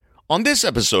On this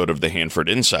episode of the Hanford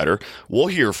Insider, we'll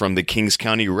hear from the Kings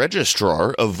County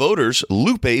Registrar of Voters,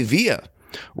 Lupe Villa.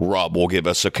 Rob will give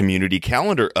us a community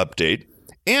calendar update,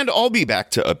 and I'll be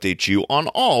back to update you on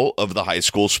all of the high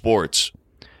school sports.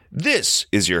 This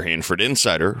is your Hanford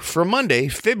Insider for Monday,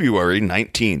 February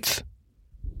 19th.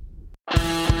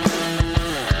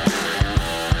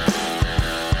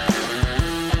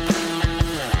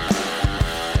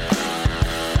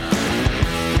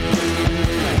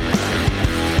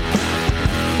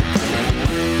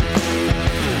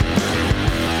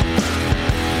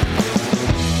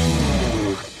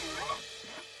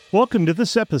 Welcome to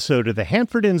this episode of the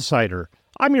Hanford Insider.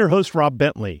 I'm your host, Rob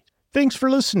Bentley. Thanks for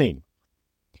listening.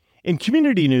 In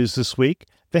community news this week,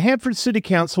 the Hanford City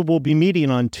Council will be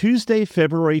meeting on Tuesday,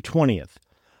 February 20th.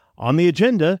 On the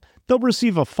agenda, they'll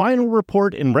receive a final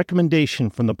report and recommendation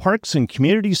from the Parks and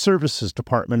Community Services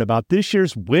Department about this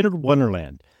year's Winter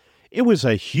Wonderland. It was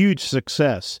a huge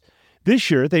success. This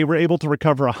year, they were able to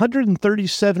recover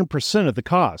 137% of the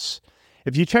costs.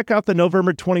 If you check out the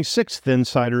November 26th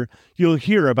Insider, you'll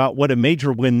hear about what a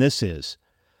major win this is.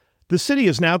 The city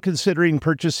is now considering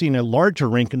purchasing a larger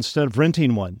rink instead of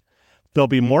renting one. There'll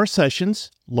be more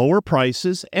sessions, lower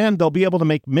prices, and they'll be able to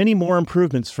make many more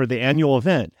improvements for the annual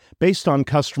event based on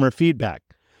customer feedback.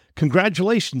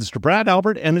 Congratulations to Brad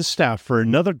Albert and his staff for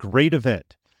another great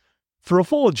event. For a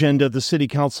full agenda of the City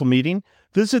Council meeting,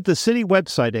 visit the city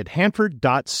website at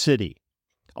hanford.city.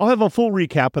 I'll have a full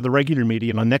recap of the regular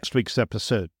meeting on next week's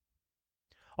episode.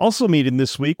 Also meeting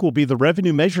this week will be the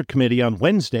Revenue Measure Committee on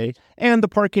Wednesday, and the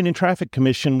Parking and Traffic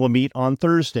Commission will meet on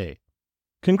Thursday.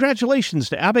 Congratulations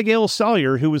to Abigail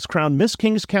Salyer, who was crowned Miss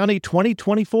Kings County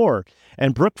 2024,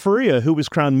 and Brooke Faria, who was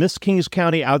crowned Miss Kings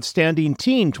County Outstanding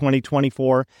Teen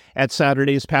 2024 at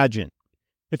Saturday's pageant.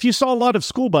 If you saw a lot of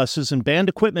school buses and band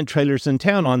equipment trailers in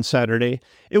town on Saturday,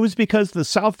 it was because the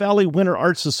South Valley Winter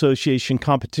Arts Association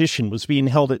competition was being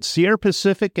held at Sierra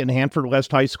Pacific and Hanford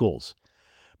West High Schools.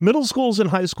 Middle schools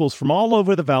and high schools from all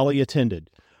over the valley attended.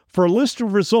 For a list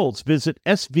of results, visit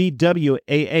svwaa.com.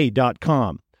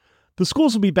 The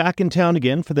schools will be back in town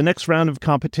again for the next round of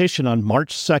competition on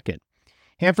March 2nd.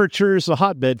 Hanford sure is a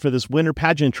hotbed for this winter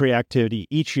pageantry activity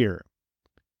each year.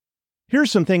 Here are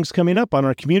some things coming up on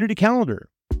our community calendar.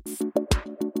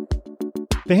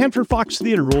 The Hanford Fox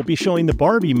Theater will be showing the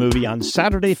Barbie movie on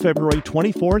Saturday, February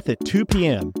 24th at 2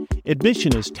 p.m.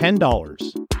 Admission is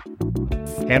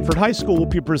 $10. Hanford High School will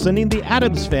be presenting the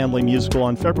Addams Family musical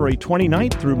on February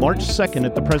 29th through March 2nd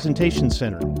at the Presentation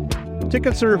Center.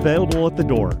 Tickets are available at the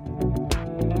door.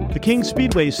 The King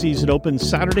Speedway season opens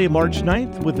Saturday, March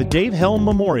 9th with the Dave Helm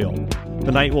Memorial.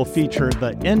 The night will feature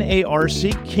the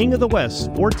NARC King of the West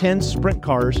 410 Sprint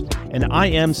Cars and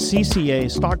IMCCA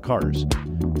Stock Cars.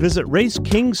 Visit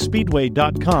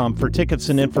RaceKingsSpeedway.com for tickets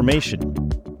and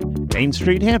information. Main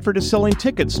Street Hanford is selling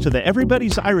tickets to the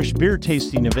Everybody's Irish Beer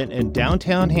Tasting event in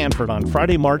downtown Hanford on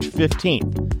Friday, March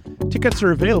 15th. Tickets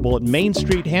are available at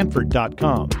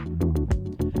MainStreetHanford.com.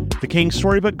 The King's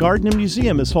Storybook Garden and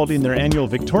Museum is holding their annual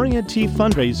Victorian Tea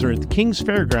fundraiser at the King's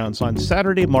Fairgrounds on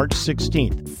Saturday, March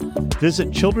 16th.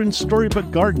 Visit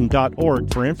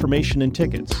children'sstorybookgarden.org for information and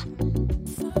tickets.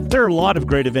 There are a lot of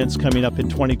great events coming up in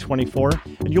 2024,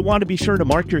 and you'll want to be sure to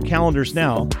mark your calendars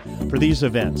now for these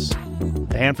events.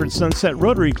 The Hanford Sunset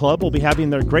Rotary Club will be having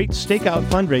their Great Stakeout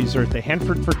fundraiser at the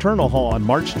Hanford Fraternal Hall on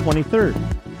March 23rd.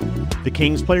 The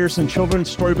King's Players and Children's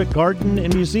Storybook Garden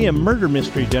and Museum Murder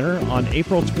Mystery Dinner on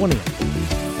April 20th.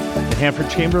 The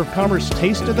Hanford Chamber of Commerce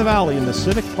Taste of the Valley in the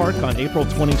Civic Park on April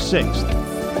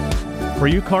 26th. For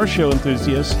you car show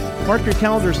enthusiasts, mark your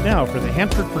calendars now for the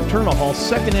Hanford Fraternal Hall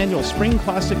 2nd Annual Spring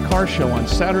Classic Car Show on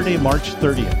Saturday, March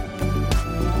 30th.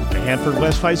 The Hanford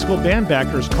West High School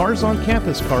Bandbackers Cars on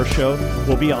Campus Car Show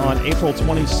will be on April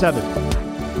 27th.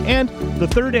 And the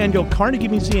 3rd Annual Carnegie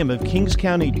Museum of Kings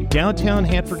County Downtown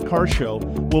Hanford Car Show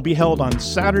will be held on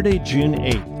Saturday, June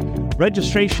 8th.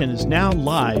 Registration is now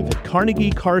live at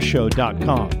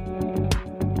carnegiecarshow.com.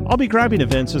 I'll be grabbing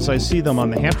events as I see them on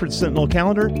the Hanford Sentinel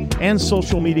calendar and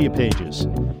social media pages.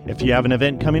 If you have an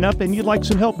event coming up and you'd like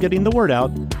some help getting the word out,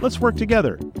 let's work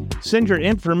together. Send your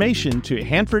information to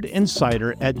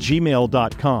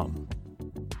hanfordinsider@gmail.com.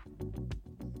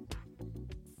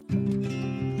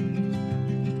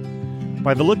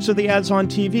 By the looks of the ads on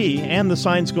TV and the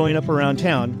signs going up around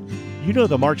town, you know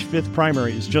the March 5th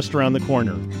primary is just around the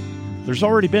corner. There's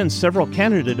already been several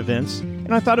candidate events,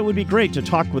 and I thought it would be great to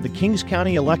talk with the Kings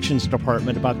County Elections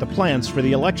Department about the plans for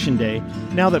the election day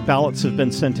now that ballots have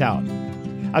been sent out.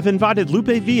 I've invited Lupe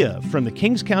Villa from the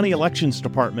Kings County Elections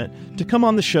Department to come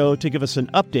on the show to give us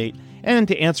an update and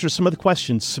to answer some of the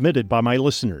questions submitted by my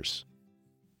listeners.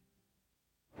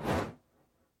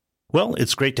 Well,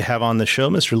 it's great to have on the show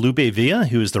Mr. Lupe Villa,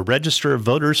 who is the Register of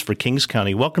Voters for Kings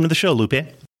County. Welcome to the show, Lupe.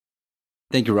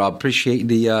 Thank you, Rob. Appreciate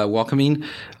the welcoming.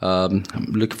 I'm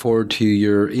looking forward to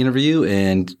your interview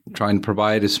and trying to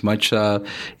provide as much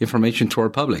information to our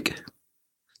public.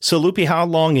 So, Lupe, how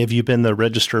long have you been the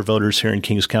Register of Voters here in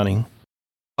Kings County?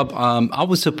 I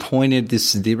was appointed,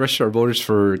 the Register of Voters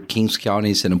for Kings County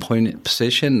is an appointed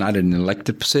position, not an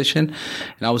elected position.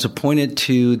 And I was appointed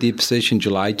to the position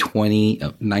July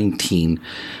 2019.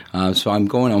 So I'm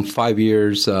going on 5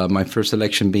 years, my first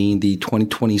election being the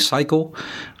 2020 cycle.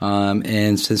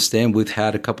 And since then, we've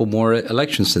had a couple more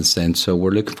elections since then. So we're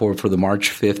looking forward for the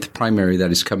March 5th primary that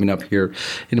is coming up here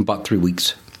in about 3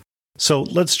 weeks. So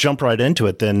let's jump right into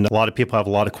it then. A lot of people have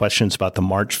a lot of questions about the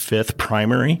March 5th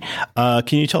primary.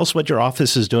 Can you tell us what your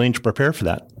office is doing to prepare for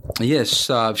that?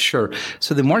 Yes, sure.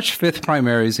 So the March 5th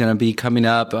primary is going to be coming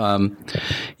up.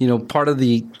 Part of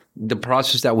the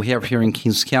process that we have here in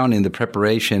Kings County and the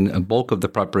preparation, a bulk of the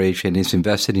preparation is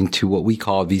invested into what we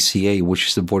call VCA, which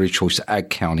is the Voter Choice Act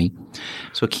County.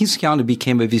 So Kings County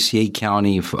became a VCA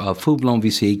county, a full-blown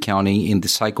VCA county in the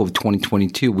cycle of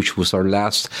 2022, which was our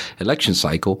last election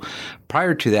cycle.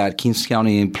 Prior to that, Kings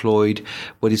County employed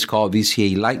what is called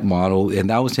VCA Light model, and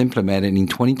that was implemented in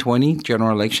 2020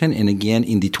 general election and again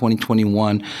in the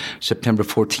 2021 September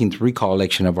 14th recall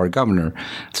election of our governor.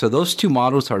 So those two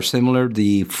models are similar.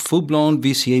 The full-blown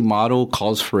VCA model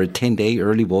calls for a 10-day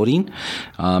early voting.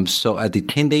 So at the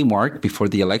 10-day mark before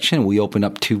the election, we open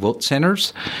up 2 vote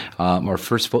centers. Our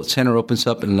first vote center opens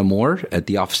up in Lemoore at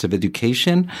the Office of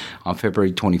Education on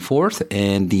February 24th,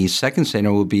 and the second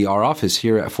center will be our office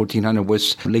here at 1400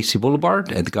 West Lacey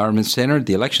Boulevard at the Government Center.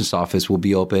 The elections office will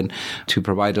be open to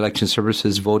provide election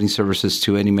services, voting services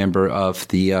to any member of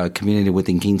the community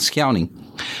within Kings County.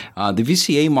 The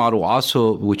VCA model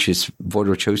also, which is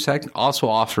Voter Choice Act, also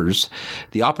offers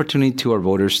the opportunity to our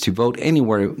voters to vote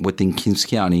anywhere within Kings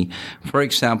County. For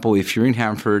example, if you're in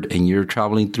Hanford and you're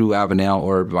traveling through Avenel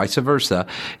or vice versa,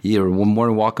 you're more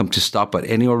than welcome to stop at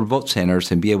any of our vote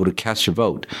centers and be able to cast your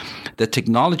vote. The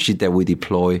technology that we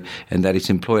deploy and that is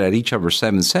employed at each of our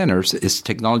 7 centers is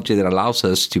technology that allows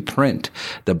us to print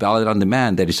the ballot on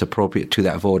demand that is appropriate to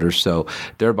that voter, so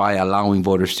thereby allowing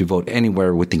voters to vote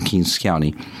anywhere within Kings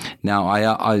County. Now,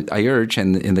 I urge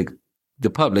the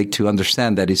public to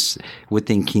understand that it's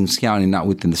within Kings County, not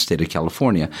within the state of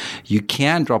California. You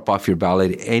can drop off your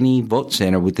ballot at any vote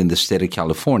center within the state of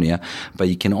California, but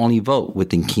you can only vote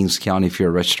within Kings County if you're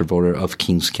a registered voter of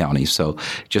Kings County. So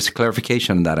just a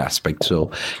clarification on that aspect.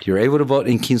 So you're able to vote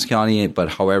in Kings County, but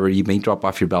however, you may drop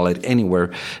off your ballot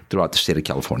anywhere throughout the state of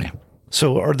California.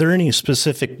 So are there any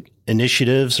specific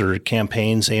initiatives or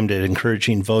campaigns aimed at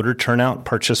encouraging voter turnout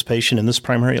participation in this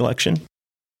primary election?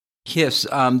 Yes,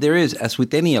 there is. As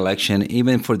with any election,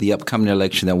 even for the upcoming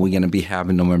election that we're going to be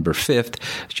having November 5th,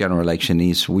 general election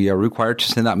is, we are required to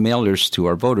send out mailers to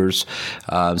our voters.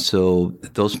 So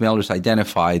those mailers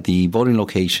identify the voting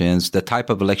locations, the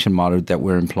type of election model that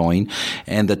we're employing,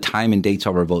 and the time and dates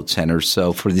of our vote centers.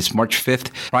 So for this March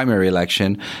 5th primary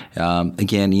election,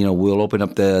 again, we'll open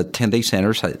up the 10-day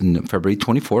centers on February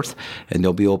 24th, and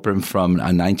they'll be open from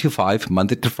 9 to 5,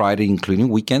 Monday to Friday, including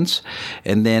weekends.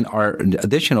 And then our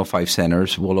additional 5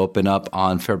 centers will open up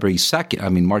on March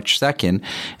 2nd,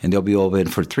 and they'll be open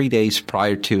for 3 days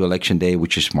prior to Election Day,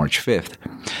 which is March 5th.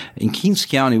 In Kings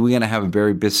County, we're going to have a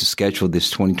very busy schedule this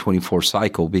 2024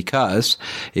 cycle because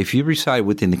if you reside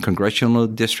within the Congressional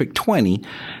District 20,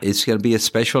 it's going to be a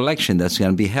special election that's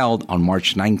going to be held on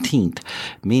March 19th,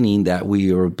 meaning that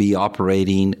we will be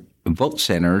operating vote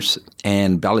centers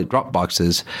and ballot drop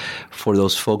boxes for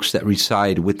those folks that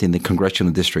reside within the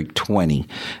Congressional District 20.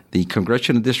 The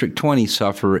Congressional District 20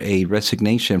 suffered a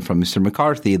resignation from Mr.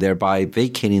 McCarthy, thereby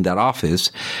vacating that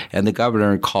office, and the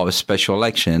governor called a special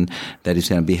election that is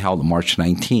going to be held on March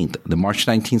 19th. The March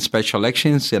 19th special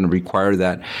election is going to require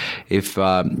that if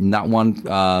not one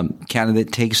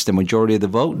candidate takes the majority of the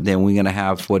vote, then we're going to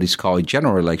have what is called a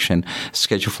general election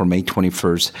scheduled for May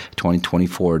 21st,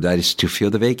 2024. That is to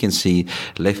fill the vacancy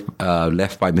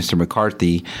left by Mr.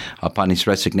 McCarthy upon his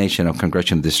resignation of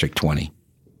Congressional District 20.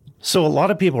 So a lot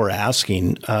of people are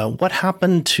asking, what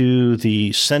happened to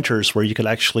the centers where you could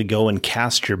actually go and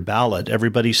cast your ballot?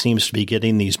 Everybody seems to be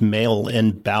getting these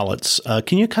mail-in ballots.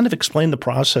 Can you kind of explain the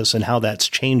process and how that's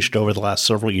changed over the last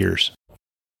several years?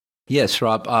 Yes,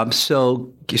 Rob.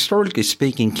 So historically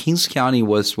speaking, Kings County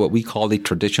was what we call a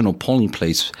traditional polling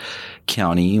place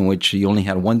county, in which you only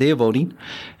had one day of voting,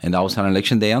 and that was on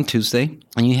election day on Tuesday.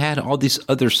 And you had all these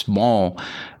other small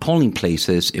polling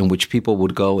places in which people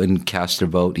would go and cast their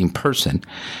vote in person.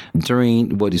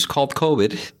 During what is called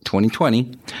COVID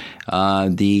 2020,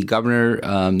 the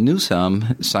Governor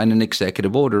Newsom signed an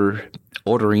executive order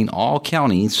ordering all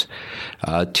counties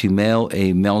to mail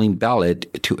a mailing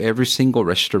ballot to every single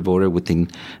registered voter within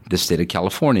the state of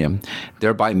California,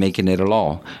 thereby making it a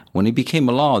law. When it became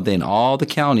a law, then all the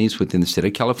counties within the state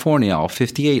of California, all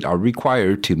 58, are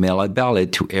required to mail a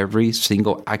ballot to every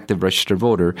single active registered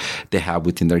voter they have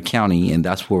within their county, and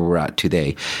that's where we're at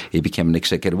today. It became an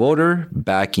executive order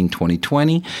back in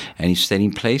 2020, and it's staying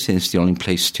in place, and it's still in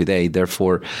place today.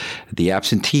 Therefore, the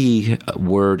absentee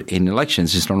word in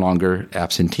elections is no longer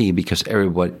absentee because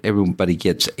everybody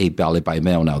gets a ballot by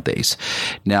mail nowadays.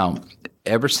 Now,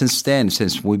 ever since then,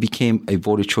 since we became a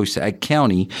voter choice act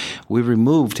county, we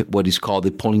removed what is called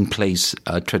the polling place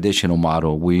traditional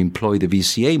model. We employ the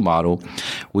VCA model,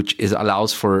 which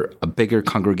allows for a bigger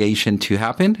congregation to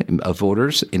happen of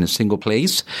voters in a single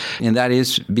place. And that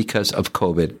is because of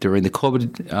COVID. During the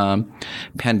COVID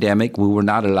pandemic, we were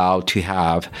not allowed to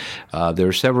have, there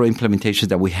are several implementations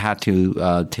that we had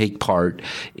to take part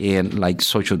in, like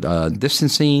social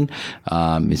distancing,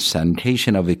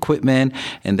 sanitation of equipment,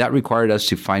 and that required us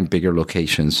to find bigger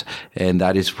locations. And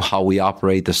that is how we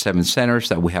operate. The 7 centers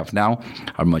that we have now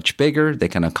are much bigger. They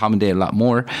can accommodate a lot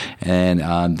more. And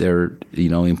they're,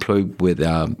 employed with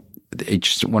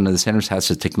each one of the centers has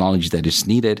the technology that is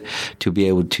needed to be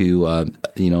able to,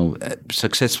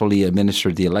 successfully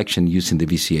administer the election using the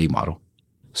VCA model.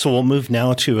 So we'll move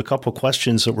now to a couple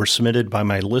questions that were submitted by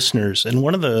my listeners. And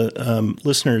one of the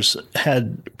listeners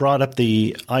had brought up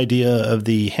the idea of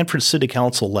the Hanford City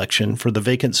Council election for the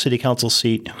vacant city council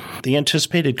seat. The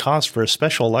anticipated cost for a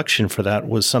special election for that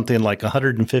was something like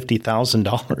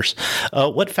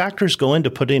 $150,000. What factors go into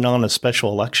putting on a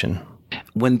special election?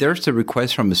 When there's a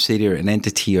request from a city or an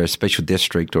entity or a special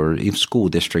district or even school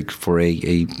district for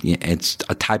it's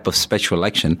a type of special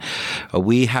election,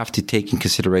 we have to take in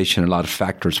consideration a lot of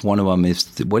factors. One of them is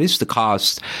what is the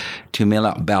cost to mail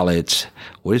out ballots?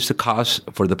 What is the cost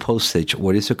for the postage?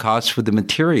 What is the cost for the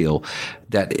material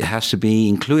that has to be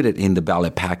included in the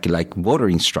ballot packet, like voter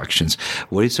instructions?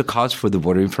 What is the cost for the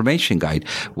voter information guide?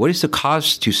 What is the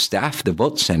cost to staff the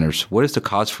vote centers? What is the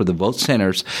cost for the vote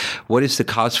centers? What is the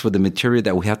cost for the material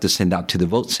that we have to send out to the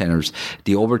vote centers?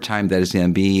 The overtime that is going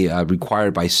to be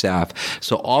required by staff.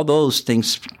 So all those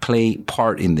things play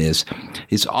part in this.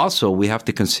 It's also, we have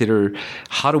to consider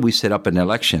how do we set up an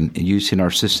election using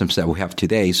our systems that we have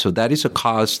today. So that is a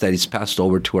cost that is passed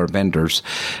over to our vendors,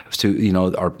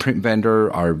 to our print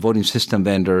vendor, our voting system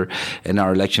vendor, and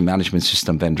our election management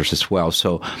system vendors as well.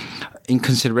 So in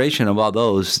consideration of all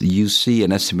those, you see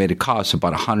an estimated cost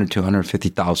about $100,000 to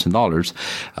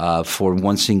 $150,000 for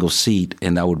one single seat,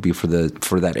 and that would be for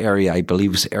that area. I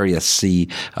believe it's Area C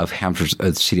of Hanford,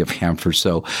 the city of Hanford.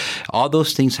 So all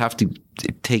those things have to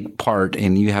take part,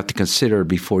 and you have to consider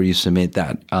before you submit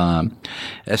that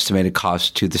estimated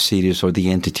cost to the cities or the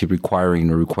entity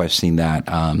requiring or requesting that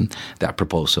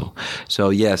proposal. So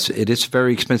yes, it is a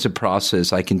very expensive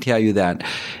process. I can tell you that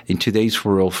in today's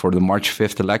world, for the March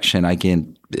 5th election,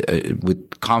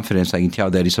 with confidence, I can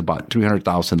tell that it's about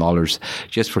 $300,000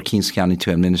 just for Kings County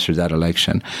to administer that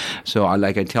election. So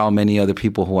like I tell many other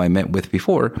people who I met with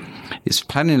before, is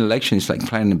planning an election is like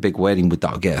planning a big wedding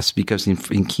without guests, because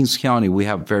in Kings County, we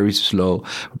have very low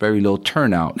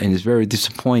turnout, and it's very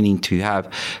disappointing to have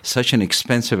such an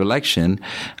expensive election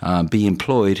be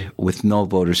employed with no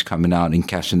voters coming out and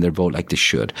casting their vote like they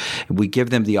should. We give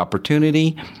them the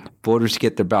opportunity. Voters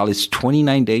get their ballots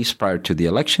 29 days prior to the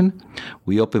election.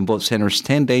 We open vote centers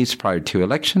 10 days prior to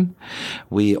election.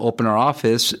 We open our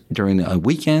office during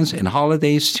weekends and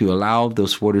holidays to allow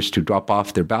those voters to drop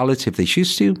off their ballots if they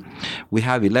choose to. We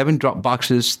have 11 drop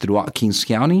boxes throughout Kings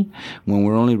County when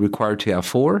we're only required to have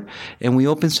 4. And we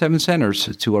open 7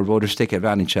 centers to our voters to take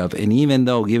advantage of. And even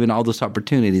though, given all those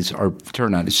opportunities, our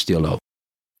turnout is still low.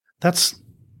 That's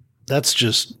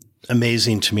just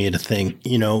amazing to me to think.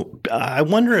 I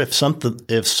wonder if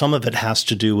some of it has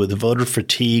to do with voter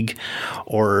fatigue,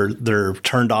 or they're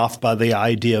turned off by the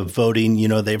idea of voting.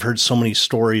 They've heard so many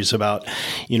stories about,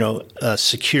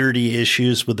 security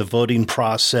issues with the voting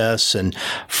process and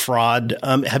fraud.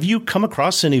 Have you come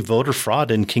across any voter fraud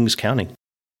in Kings County?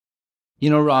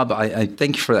 Rob, I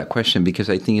thank you for that question, because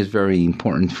I think it's very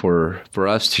important for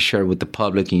us to share with the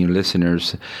public and your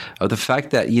listeners of the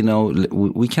fact that,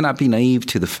 we cannot be naive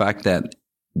to the fact that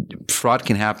fraud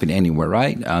can happen anywhere,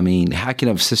 right? I mean, hacking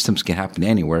of systems can happen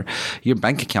anywhere. Your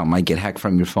bank account might get hacked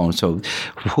from your phone. So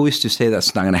who is to say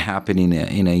that's not going to happen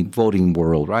in a voting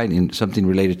world, right? In something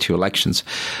related to elections.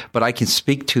 But I can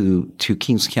speak to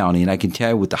Kings County, and I can tell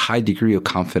you with a high degree of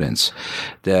confidence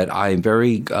that I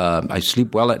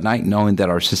sleep well at night knowing that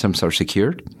our systems are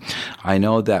secured. I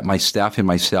know that my staff and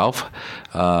myself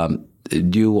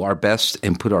do our best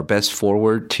and put our best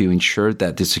forward to ensure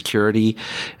that the security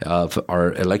of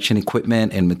our election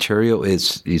equipment and material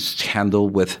is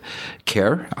handled with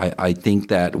care. I think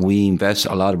that we invest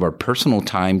a lot of our personal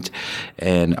time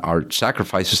and our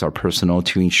sacrifices are personal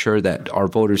to ensure that our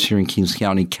voters here in Kings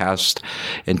County cast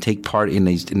and take part in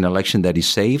an election that is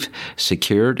safe,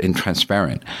 secured, and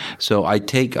transparent. So I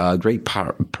take great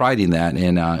pride in that.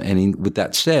 With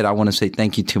that said, I want to say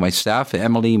thank you to my staff,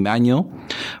 Emily, Manuel,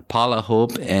 Paula,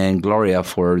 Hope, and Gloria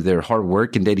for their hard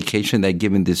work and dedication they've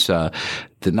given this,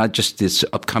 not just this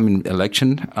upcoming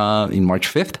election in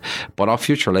March 5th, but all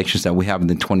future elections that we have in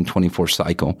the 2024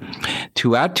 cycle.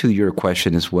 To add to your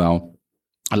question as well,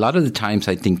 a lot of the times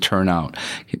I think turnout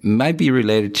might be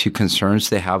related to concerns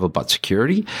they have about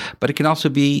security, but it can also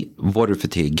be voter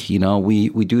fatigue. You know, we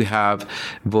do have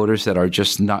voters that are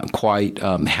just not quite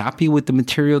happy with the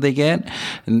material they get.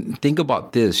 And think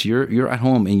about this. You're at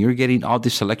home and you're getting all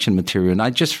this election material,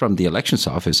 not just from the elections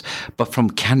office, but from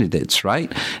candidates,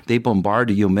 right? They bombard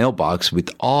your mailbox with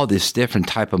all this different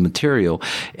type of material,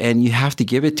 and you have to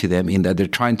give it to them in that they're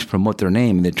trying to promote their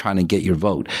name and they're trying to get your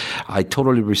vote. I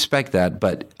totally respect that,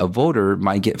 but a voter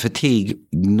might get fatigued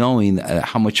knowing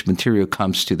how much material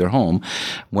comes to their home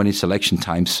when it's election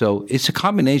time. So it's a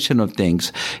combination of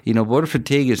things. You know, voter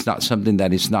fatigue is not something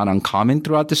that is not uncommon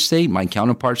throughout the state. My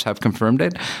counterparts have confirmed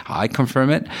it. I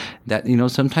confirm it that, you know,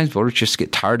 sometimes voters just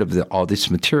get tired of all this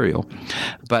material.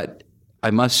 But I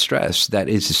must stress that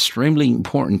it's extremely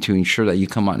important to ensure that you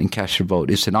come out and cast your vote.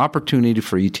 It's an opportunity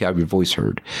for you to have your voice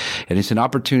heard. And it's an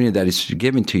opportunity that is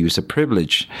given to you. It's a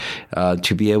privilege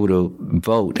to be able to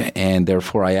vote. And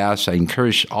therefore, I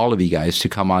encourage all of you guys to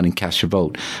come out and cast your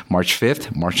vote March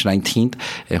 5th, March 19th,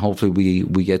 and hopefully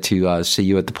we get to see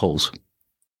you at the polls.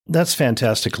 That's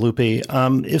fantastic, Lupe.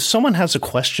 If someone has a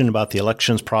question about the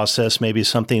elections process, maybe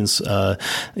something's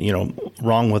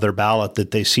wrong with their ballot, that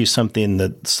they see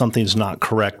something's not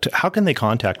correct, how can they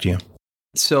contact you?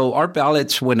 So our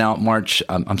ballots went out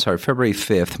February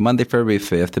 5th, Monday, February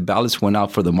 5th. The ballots went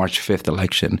out for the March 5th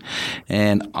election.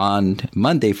 And on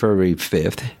Monday, February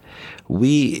 5th,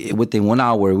 within 1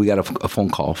 hour, we got a phone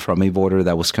call from a voter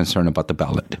that was concerned about the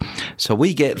ballot. So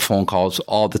we get phone calls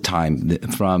all the time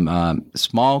from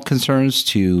small concerns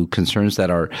to concerns that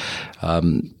are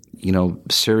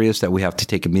serious that we have to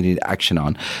take immediate action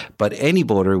on. But any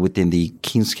voter within the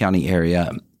Kings County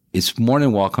area is more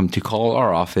than welcome to call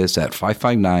our office at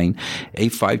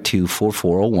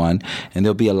 559-852-4401, and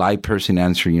there'll be a live person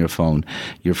answering your phone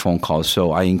call.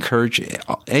 So I encourage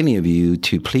any of you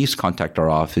to please contact our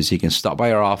office. You can stop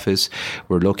by our office.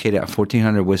 We're located at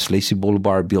 1400 West Lacey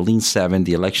Boulevard, Building 7,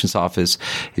 the elections office.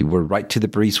 We're right to the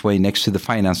breezeway next to the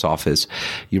finance office.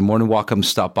 You're more than welcome to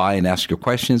stop by and ask your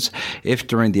questions. If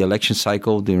during the election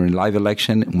cycle, during live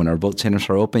election, when our vote centers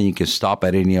are open, you can stop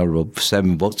at any of our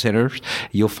 7 vote centers.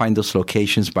 You'll find those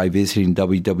locations by visiting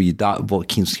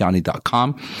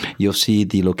www.votekingscounty.com. You'll see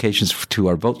the locations to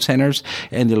our vote centers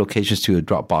and the locations to the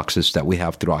drop boxes that we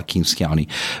have throughout Kings County.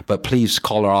 But please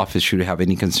call our office should you have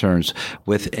any concerns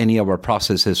with any of our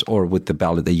processes or with the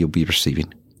ballot that you'll be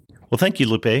receiving. Well, thank you,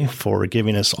 Lupe, for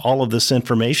giving us all of this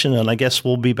information. And I guess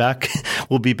we'll be back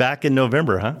in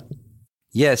November, huh?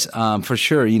 Yes, for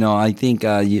sure. You know, I think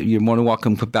you're more than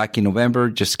welcome to put back in November.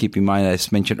 Just keep in mind, as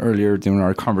mentioned earlier during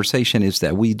our conversation, is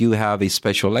that we do have a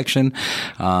special election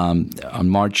on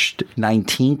March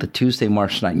 19th, Tuesday,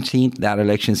 March 19th. That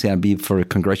election is going to be for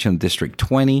Congressional District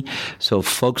 20. So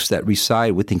folks that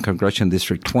reside within Congressional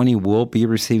District 20 will be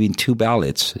receiving 2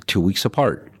 ballots 2 weeks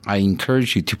apart. I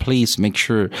encourage you to please make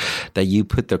sure that you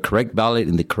put the correct ballot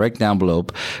in the correct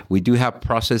envelope. We do have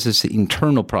processes,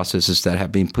 internal processes that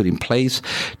have been put in place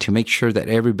to make sure that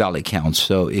every ballot counts.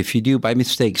 So if you do by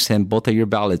mistake send both of your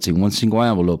ballots in one single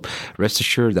envelope, rest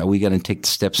assured that we're going to take the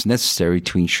steps necessary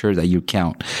to ensure that your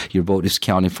vote is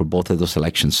counted for both of those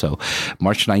elections. So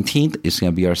March 19th is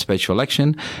going to be our special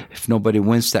election. If nobody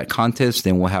wins that contest,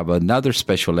 then we'll have another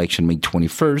special election May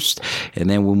 21st, and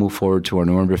then we'll move forward to our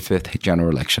November 5th general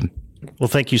election. Well,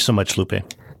 thank you so much, Lupe.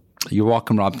 You're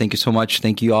welcome, Rob. Thank you so much.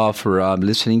 Thank you all for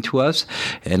listening to us.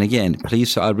 And again,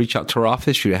 please reach out to our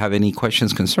office should you have any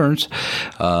questions, concerns.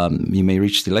 You may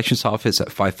reach the elections office at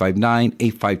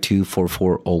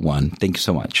 559-852-4401. Thank you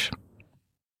so much.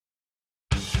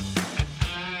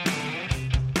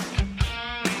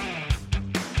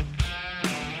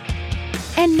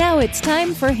 And now it's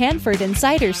time for Hanford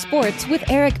Insider Sports with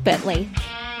Eric Bentley.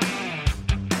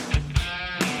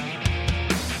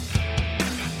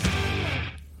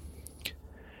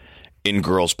 In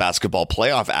girls basketball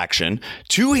playoff action,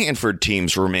 2 Hanford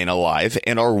teams remain alive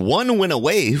and are 1 win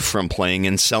away from playing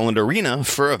in Selland Arena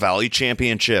for a Valley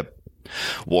championship.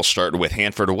 We'll start with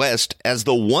Hanford West as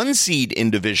the 1 seed in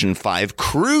Division 5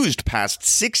 cruised past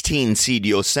 16 seed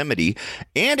Yosemite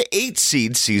and 8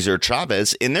 seed Cesar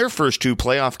Chavez in their first 2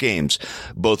 playoff games,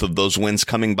 both of those wins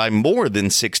coming by more than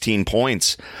 16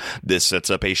 points. This sets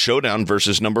up a showdown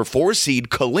versus number 4 seed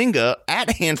Kalinga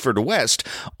at Hanford West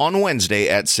on Wednesday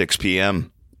at 6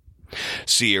 p.m.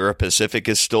 Sierra Pacific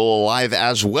is still alive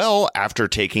as well after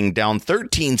taking down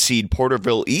 13 seed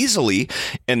Porterville easily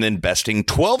and then besting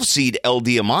 12 seed El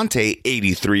Diamante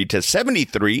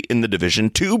 83-73 in the Division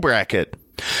 2 bracket.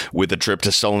 With a trip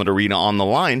to Selland Arena on the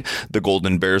line, the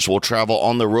Golden Bears will travel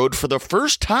on the road for the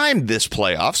first time this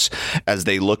playoffs as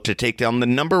they look to take down the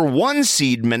number 1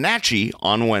 seed Menachie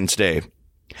on Wednesday.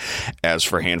 As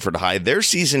for Hanford High, their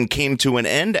season came to an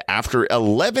end after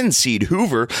 11 seed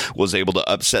Hoover was able to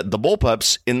upset the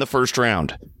Bullpups in the first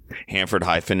round. Hanford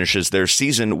High finishes their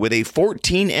season with a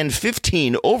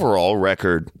 14-15 overall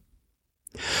record.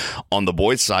 On the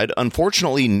boys' side,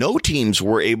 unfortunately, no teams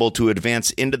were able to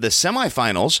advance into the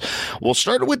semifinals. We'll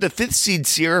start with the 5th seed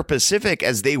Sierra Pacific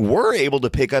as they were able to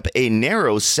pick up a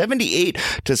narrow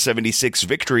 78-76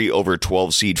 victory over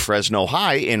 12 seed Fresno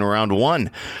High in round 1.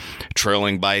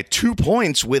 Trailing by 2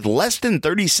 points with less than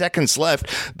 30 seconds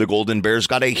left, the Golden Bears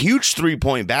got a huge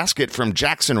 3-point basket from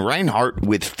Jackson Reinhardt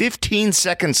with 15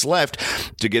 seconds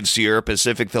left to give Sierra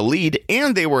Pacific the lead,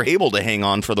 and they were able to hang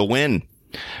on for the win.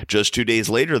 Just 2 days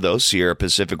later, though, Sierra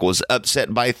Pacific was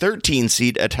upset by 13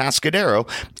 seed Atascadero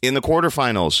in the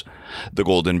quarterfinals. The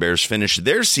Golden Bears finished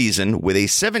their season with a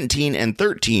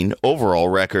 17-13 overall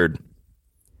record.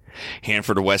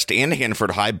 Hanford West and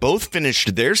Hanford High both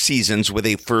finished their seasons with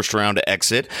a first-round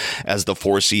exit as the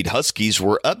 4 seed Huskies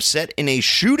were upset in a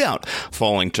shootout,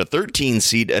 falling to 13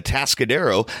 seed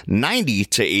Atascadero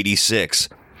 90-86.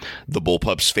 The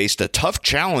Bullpups faced a tough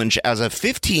challenge as a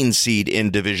 15 seed in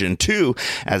Division 2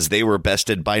 as they were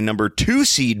bested by number 2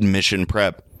 seed Mission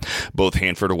Prep. Both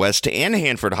Hanford West and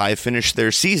Hanford High finished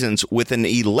their seasons with an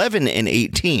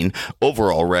 11-18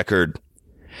 overall record.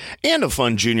 And a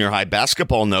fun junior high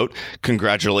basketball note,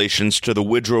 congratulations to the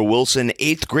Woodrow Wilson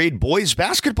 8th grade boys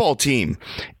basketball team.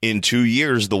 In 2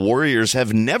 years, the Warriors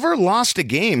have never lost a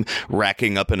game,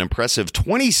 racking up an impressive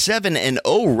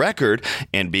 27-0 record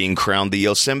and being crowned the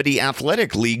Yosemite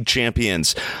Athletic League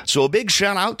champions. So a big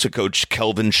shout out to Coach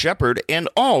Kelvin Shepard and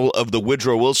all of the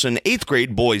Woodrow Wilson 8th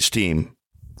grade boys team.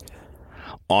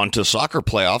 On to soccer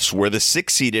playoffs, where the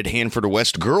 6-seeded Hanford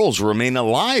West girls remain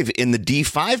alive in the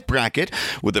D5 bracket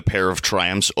with a pair of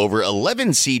triumphs over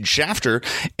 11-seed Shafter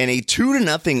and a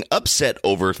 2-0 upset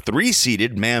over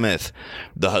 3-seeded Mammoth.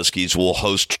 The Huskies will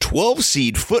host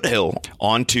 12-seed Foothill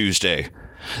on Tuesday.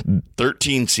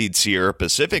 13-seed Sierra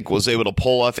Pacific was able to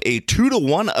pull off a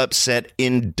 2-1 upset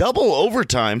in double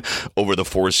overtime over the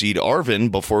 4-seed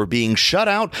Arvin before being shut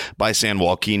out by San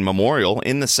Joaquin Memorial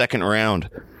in the second round.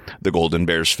 The Golden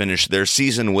Bears finished their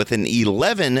season with an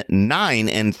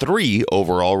 11-9-3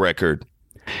 overall record.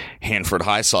 Hanford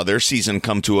High saw their season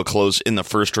come to a close in the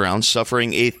first round,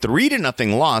 suffering a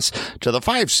 3-0 loss to the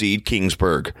 5-seed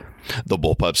Kingsburg. The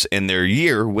Bullpups end their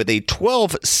year with a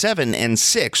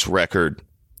 12-7-6 record.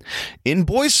 In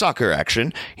boys soccer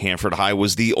action, Hanford High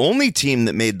was the only team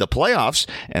that made the playoffs,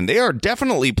 and they are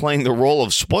definitely playing the role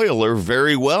of spoiler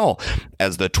very well,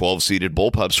 as the 12-seeded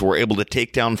Bullpups were able to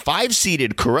take down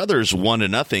 5-seeded Carruthers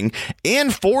 1-0 and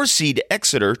 4-seed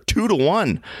Exeter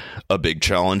 2-1. A big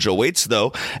challenge awaits,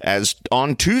 though, as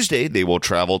on Tuesday they will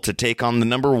travel to take on the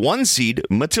number 1 seed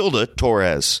Matilda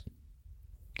Torres.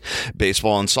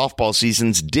 Baseball and softball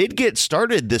seasons did get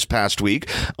started this past week.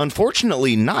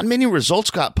 Unfortunately, not many results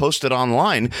got posted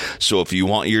online, so if you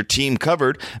want your team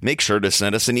covered, make sure to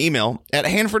send us an email at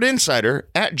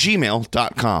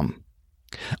hanfordinsider@gmail.com.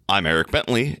 I'm Eric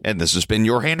Bentley, and this has been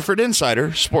your Hanford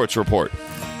Insider Sports Report.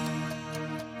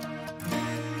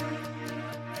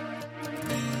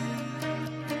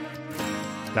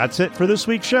 That's it for this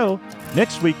week's show.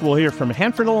 Next week, we'll hear from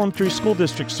Hanford Elementary School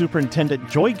District Superintendent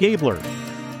Joy Gabler.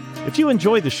 If you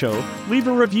enjoy the show, leave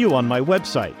a review on my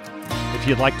website. If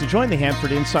you'd like to join the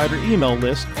Hanford Insider email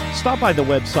list, stop by the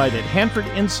website at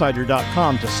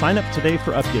hanfordinsider.com to sign up today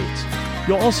for updates.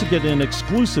 You'll also get an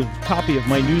exclusive copy of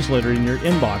my newsletter in your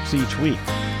inbox each week.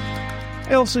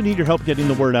 I also need your help getting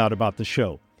the word out about the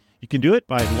show. You can do it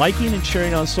by liking and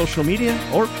sharing on social media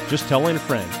or just telling a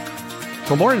friend.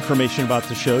 For more information about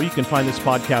the show, you can find this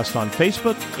podcast on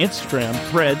Facebook, Instagram,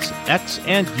 Threads, X,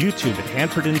 and YouTube at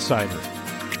Hanford Insider.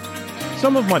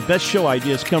 Some of my best show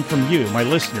ideas come from you, my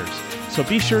listeners, so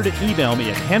be sure to email me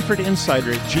at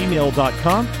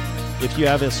hanfordinsider@gmail.com if you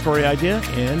have a story idea,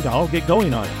 and I'll get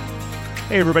going on it.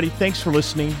 Hey, everybody, thanks for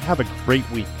listening. Have a great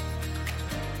week.